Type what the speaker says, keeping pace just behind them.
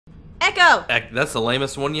Echo! That's the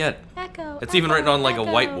lamest one yet. Echo. It's even written on like a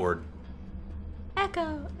Echo. whiteboard.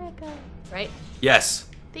 Echo. Echo. Right? Yes.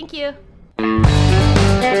 Thank you.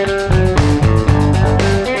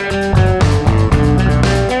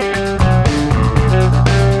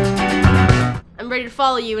 I'm ready to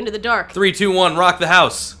follow you into the dark. 3, 2, 1, rock the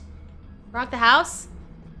house. Rock the house?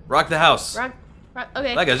 Rock the house. Rock.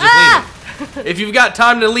 Okay. That guy's just leaning. If you've got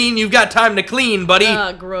time to lean, you've got time to clean, buddy.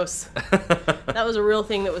 Gross. That was a real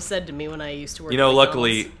thing that was said to me when I used to work You know, at McDonald's.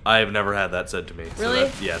 luckily, I have never had that said to me. So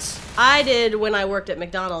Really? Yes. I did when I worked at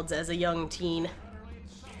McDonald's as a young teen.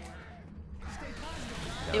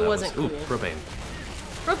 Yeah, It wasn't cool. Ooh, propane.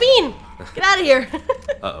 Propane! Get out of here!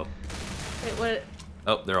 Uh-oh. Wait, what?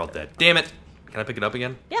 Oh, they're all dead. Damn it. Can I pick it up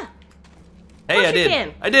again? Yeah. Hey, course I you did.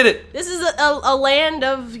 can. I did it. This is a land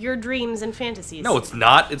of your dreams and fantasies. No, it's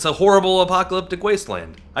not. It's a horrible apocalyptic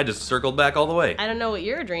wasteland. I just circled back all the way. I don't know what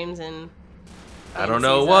your dreams and I don't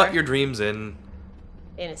know what your dreams in.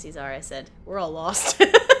 fantasies are, I said. We're all lost.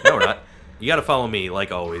 No, we're not. You gotta follow me,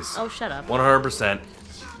 like always. Oh, shut up. 100%.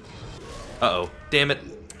 Uh-oh. Damn it.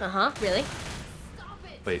 Uh-huh, really?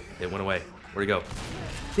 Wait, it went away. Where'd it go?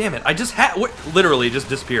 Damn it, I just had... Literally, it just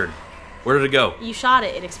disappeared. Where did it go? You shot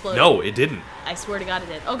it, it exploded. No, it didn't. I swear to God it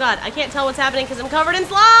did. Oh God, I can't tell what's happening because I'm covered in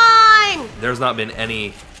slime! There's not been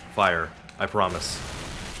any fire. I promise.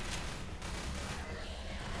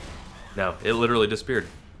 No, it literally disappeared.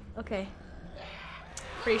 Okay.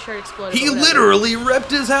 Pretty sure it exploded. He but whatever. literally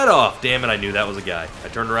ripped his head off. Damn it, I knew that was a guy. I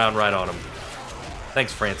turned around right on him.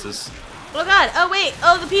 Thanks, Francis. Oh God, oh wait,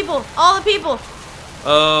 oh the people, all the people.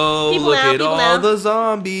 Oh, People look now, at people all now. the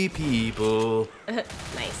zombie people.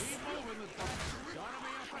 Nice.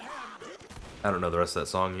 I don't know the rest of that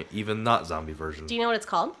song, even not zombie version. Do you know what it's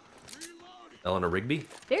called? Eleanor Rigby?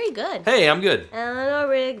 Very good. Hey, I'm good. Eleanor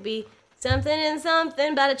Rigby, something and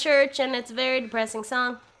something about a church, and it's a very depressing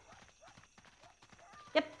song.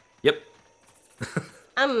 Yep. Yep.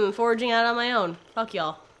 I'm foraging out on my own. Fuck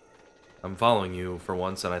y'all. I'm following you for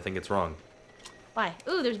once, and I think it's wrong. Why?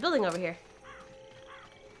 Ooh, there's a building over here.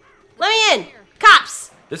 Let me in!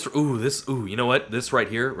 Cops! Ooh, you know what? This right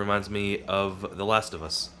here reminds me of The Last of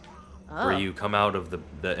Us. Oh. Where you come out of the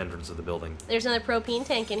entrance of the building. There's another propane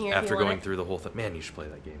tank in here. After if you going want it. through the whole thing. Man, you should play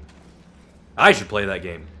that game. I should play that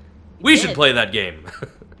game. We should did. play that game.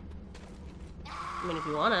 I mean, if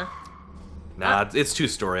you wanna. Nah, it's too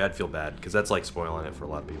story. I'd feel bad, because that's like spoiling it for a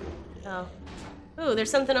lot of people. Oh. Ooh,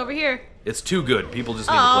 there's something over here. It's too good. People just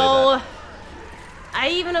need to play that. I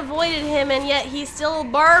even avoided him, and yet he still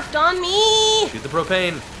barfed on me! Shoot the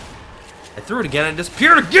propane. I threw it again and it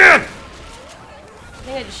disappeared again! I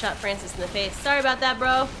think I just shot Francis in the face. Sorry about that,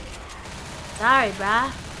 bro. Sorry, brah.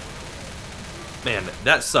 Man,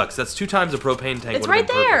 that sucks. That's 2 times a propane tank. It's would've right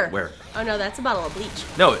been there! perfect. Where? Oh no, that's a bottle of bleach.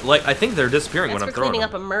 No, like, I think they're disappearing That's when I'm for throwing cleaning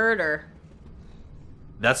them. up a murder.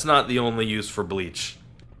 That's not the only use for bleach.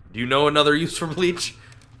 Do you know another use for bleach?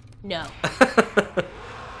 No.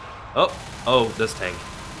 Oh, this tank.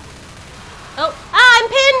 Oh, I'm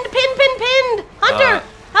pinned! Hunter,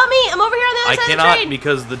 help me! I'm over here on the I other side of the cannot train.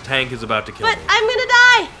 because the tank is about to kill But me. I'm gonna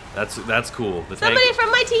die. That's cool. Somebody from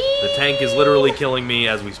my team. The tank is literally killing me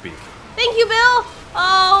as we speak. Thank you, Bill.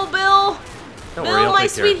 Oh, Bill. Don't Bill, worry, I'll my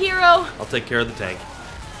take care. sweet hero. I'll take care of the tank.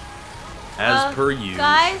 As per you.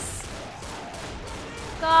 Guys.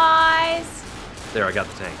 There, I got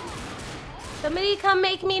the tank. Somebody come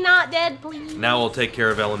make me not dead, please. Now I'll take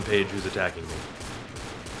care of Ellen Page, who's attacking me.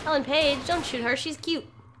 Ellen Page, don't shoot her. She's cute.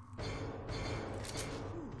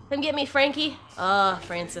 Come get me, Frankie.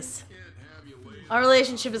 Francis. Our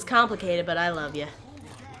relationship is complicated, but I love you.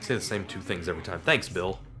 I say the same 2 things every time. Thanks,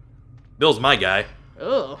 Bill. Bill's my guy.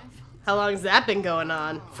 Ooh. How long's that been going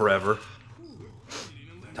on? Forever.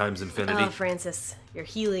 Times infinity. Oh, Francis. Your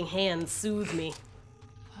healing hands soothe me.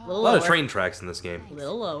 A little A lot lower. of train tracks in this game. A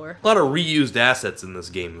little lower. A lot of reused assets in this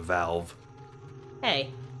game, Valve. Hey,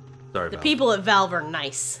 Sorry, the Valve. people at Valve are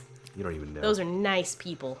nice. You don't even know. Those are nice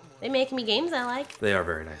people. They make me games I like. They are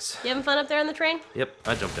very nice. You having fun up there on the train? Yep,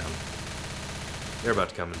 I jumped down. They're about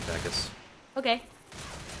to come and attack us. Okay,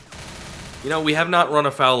 You know, we have not run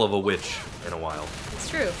afoul of a witch in a while. it's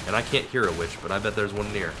true. And I can't hear a witch, but I bet there's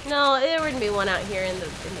one near. No, there wouldn't be one out here in the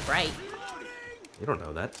bright. You don't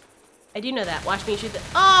know that. I do know that. Watch me shoot the.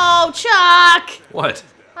 Oh, Chuck! What?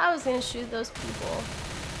 I was gonna shoot those people.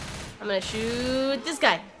 I'm gonna shoot this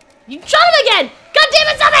guy. You shot him again! God damn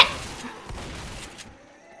it, stop it!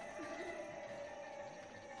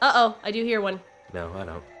 Uh-oh, I do hear one. No, I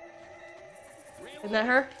don't. Isn't that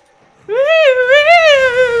her?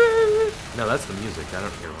 No, that's the music. I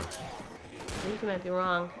don't hear one. I think you might be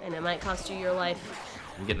wrong, and it might cost you your life.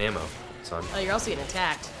 I'm getting ammo, son. Oh, you're also getting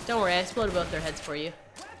attacked. Don't worry, I exploded both their heads for you.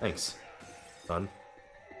 Thanks, son.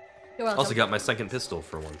 You're welcome. Also got my second pistol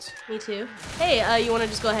for once. Me too. Hey, you want to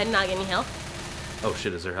just go ahead and not get any health? Oh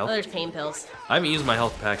shit, is there health? Oh, there's pain pills. I haven't used my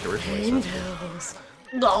health pack originally. Pain So. pills.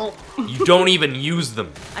 No. You don't even use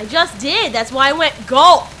them. I just did. That's why I went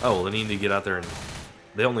go. Oh, well, they need to get out there and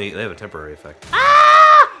they have a temporary effect.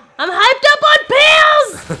 Ah! I'm hyped up on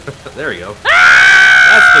pills. There you go.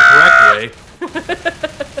 Ah! That's the correct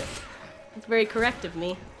way. It's very correct of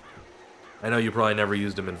me. I know you probably never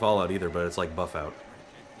used them in Fallout either, but it's like buff out.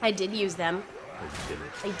 I did use them. No, you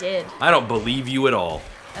didn't. I did. I don't believe you at all.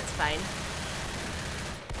 That's fine.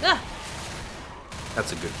 Ah,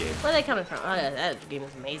 That's a good game. where are they coming from? Oh, yeah, that game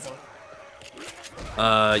is amazing.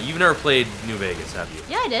 You've never played New Vegas, have you?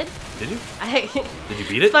 Yeah, I did. Did you? I Did you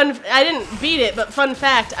beat it? I didn't beat it, but fun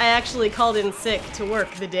fact, I actually called in sick to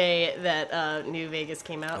work the day that New Vegas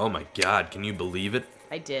came out. Oh my god, can you believe it?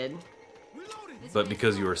 I did. But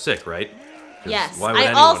because you were sick, right? 'Cause Yes. why would I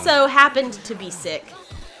anyone- also happened to be sick.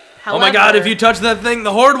 Oh my god, if you touch that thing,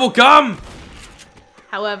 the horde will come!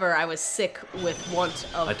 However, I was sick with want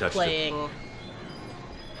I of touched playing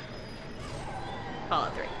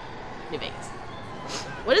Fallout 3, New Vegas.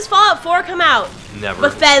 When does Fallout 4 come out? Never.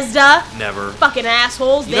 Bethesda? Never. Fucking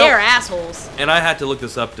assholes. You know- They're assholes. And I had to look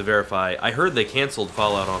this up to verify. I heard they canceled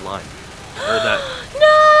Fallout Online. I heard that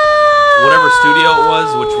No! whatever studio it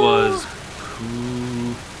was, which was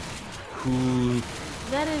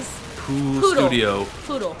That is Poo Poodle. Studio.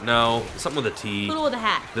 Poodle. No, something with a T. Poodle with a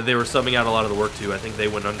hat. That they were subbing out a lot of the work to. I think they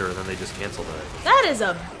went under and then they just canceled it. That is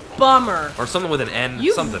a bummer. Or something with an N.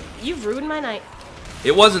 Something. You've ruined my night.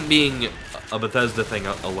 It wasn't being a Bethesda thing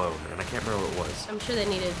alone, and I can't remember what it was. I'm sure they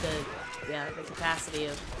needed the capacity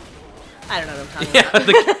of. I don't know what I'm talking Yeah, about.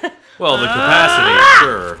 the capacity,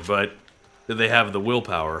 sure, but did they have the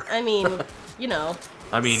willpower? I mean, you know.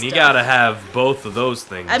 I mean, you stuff. gotta have both of those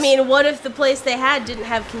things. I mean, what if the place they had didn't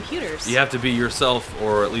have computers? You have to be yourself,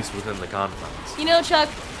 or at least within the confines. You know, Chuck,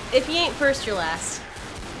 if you ain't first, you're last.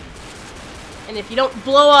 And if you don't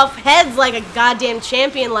blow off heads like a goddamn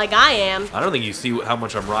champion like I am. I don't think you see how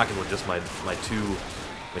much I'm rocking with just my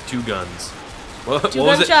two guns. What Two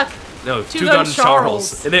was gun it? Chuck. No, Two two gun gun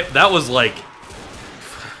Charles. Charles. And that was like,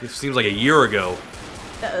 it seems like a year ago.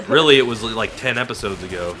 Really, it was like 10 episodes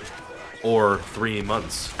ago. Or 3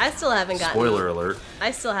 months. I still haven't gotten. Spoiler alert.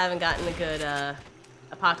 I still haven't gotten a good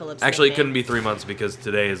apocalypse. Actually, it nickname. couldn't be 3 months because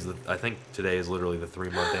I think today is literally the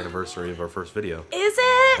 3-month anniversary of our first video. Is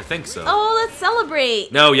it? I think so. Oh, let's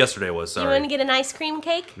celebrate. No, yesterday was, You sorry. want to get an ice cream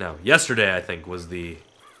cake? No, yesterday I think was the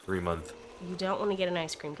 3-month. You don't want to get an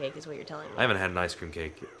ice cream cake, is what you're telling me. I haven't had an ice cream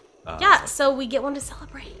cake Yeah, so we get one to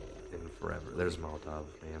celebrate. in forever. There's Molotov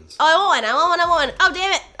fans. Oh, I want one. Oh,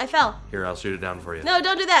 damn it. I fell. Here, I'll shoot it down for you. No,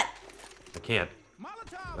 don't do that. I can't.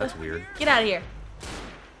 That's weird. Get out of here.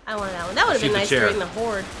 I wanted that one. That would have Shoot been the nice chair. during the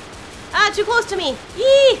horde. Ah, too close to me.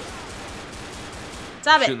 Yee!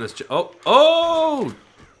 Stop Shooting it. this. Oh!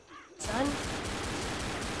 Son.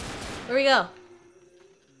 Where we go?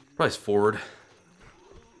 Probably forward.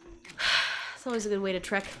 It's always a good way to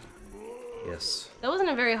trek. Yes. That wasn't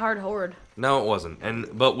a very hard horde. No, it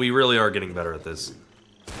wasn't. But we really are getting better at this.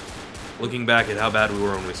 Looking back at how bad we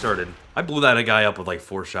were when we started, I blew that guy up with like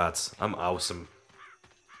 4 shots. I'm awesome.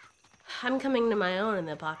 I'm coming to my own in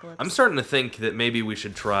the apocalypse. I'm starting to think that maybe we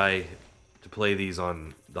should try to play these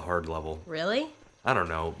on the hard level. Really? I don't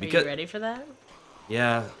know. Are you ready for that?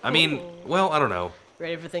 Yeah, I mean, well, I don't know.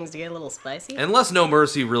 Ready for things to get a little spicy? Unless No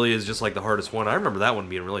Mercy really is just like the hardest one. I remember that one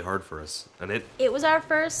being really hard for us. And It was our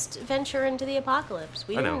first venture into the apocalypse.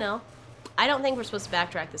 We I didn't know. know. I don't think we're supposed to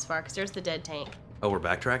backtrack this far, because there's the dead tank. Oh, we're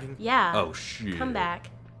backtracking? Yeah. Oh, shit. Come back.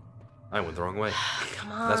 I went the wrong way.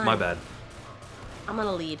 Come on. That's my bad. I'm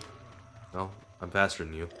gonna lead. No, I'm faster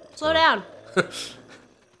than you. Slow down. What's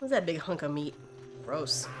that big hunk of meat?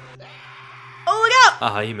 Gross. Oh, look out!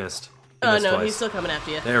 Ah, he missed. He Oh, missed no, twice. he's still coming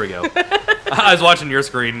after you. There we go. I was watching your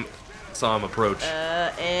screen, saw him approach.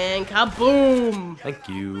 And kaboom! Thank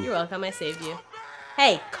you. You're welcome, I saved you.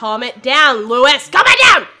 Hey, calm it down, Lewis! Calm it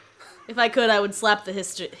down! If I could, I would slap the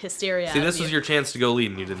hysteria See, out this of was you. your chance to go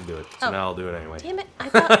lead and you didn't do it. So Oh. now I'll do it anyway. Damn it, I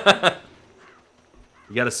thought...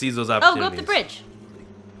 You gotta seize those Oh, opportunities. go up the bridge.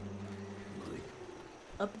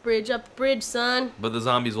 Up the bridge, son. But the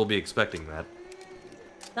zombies will be expecting that.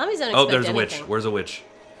 Zombies don't Oh, expect there's a anything. witch. Where's a witch?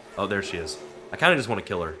 Oh, there she is. I kind of just want to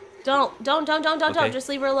kill her. Don't. Okay. Just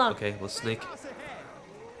leave her alone. Okay, let's sneak.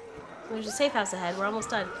 There's a safe house ahead. We're almost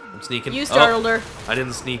done. I'm sneaking. You startled her. I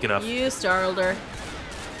didn't sneak enough. You startled her.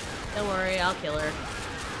 Don't worry, I'll kill her.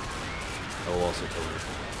 I will also kill her.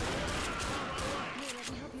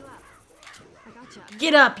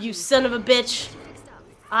 Get up, you son of a bitch!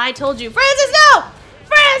 I told you, Francis, no!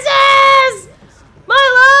 Francis!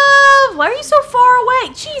 My you so far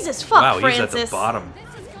away? Jesus, fuck, Wow, Francis. he's at the bottom.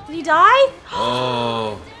 Did he die?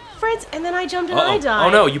 Oh. Francis, and then I jumped and I died. Oh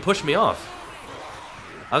no, you pushed me off.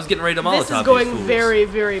 I was getting ready to Molotov This is going very,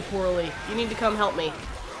 very poorly. You need to come help me.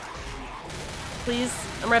 Please,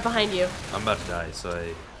 I'm right behind you. I'm about to die, so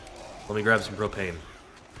let me grab some propane.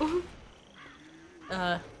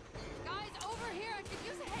 Guys, over here, I could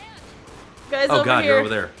use a hand. Guys, Oh over god, here. you're over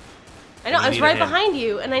there. I know, You I was need a right hand. behind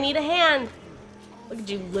you, and I need a hand. Look at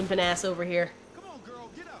you limping ass over here. Come on, girl,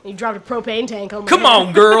 get up. You dropped a propane tank on my Come head.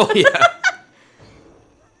 on, girl. Yeah.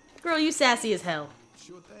 Girl, you sassy as hell.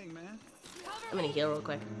 Sure thing, man. I'm gonna heal real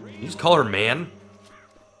quick. You just call her man?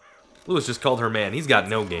 Lewis just called her man. He's got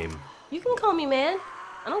no game. You can call me man.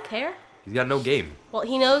 I don't care. He's got no game. Well,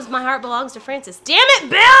 he knows my heart belongs to Francis. Damn it,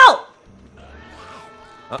 Bill!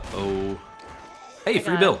 Uh-oh. Hey,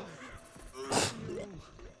 free got bill.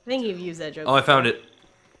 I think you've used that joke. Oh, I found it.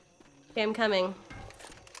 Okay, I'm coming.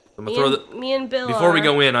 I'm gonna throw the... Me and Bill Before we are-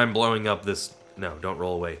 go in, I'm blowing up this... No, don't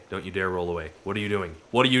roll away. Don't you dare roll away. What are you doing?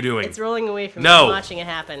 What are you doing? It's rolling away from No. me, watching it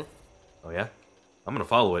happen. Oh, yeah? I'm gonna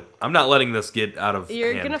follow it. I'm not letting this get out of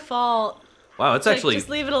You're hand. gonna fall. Wow, it's Like, actually... just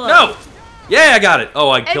leave it alone. No! Yeah, I got it. Oh,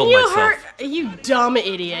 I And killed you myself. hurt. You dumb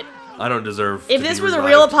idiot. I don't deserve If to this be were the revived.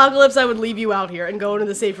 real apocalypse, I would leave you out here and go into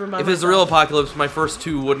the safe room by If it's the real apocalypse, my first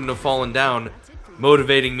two wouldn't have fallen down,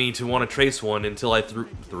 motivating me to want to trace one until I threw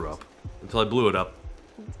up. Until I blew it up.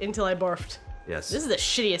 Until I barfed. Yes. This is the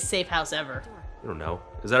shittiest safe house ever. I don't know.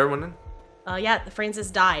 Is that everyone in? Yeah, Francis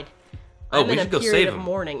died. Oh, I'm we in should a go period save of him.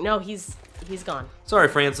 mourning. No, he's gone. Sorry,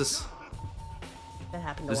 Francis. That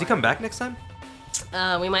happened. Does he come back next time?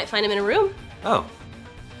 We might find him in a room. Oh.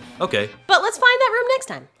 Okay. But let's find that room next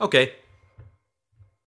time. Okay.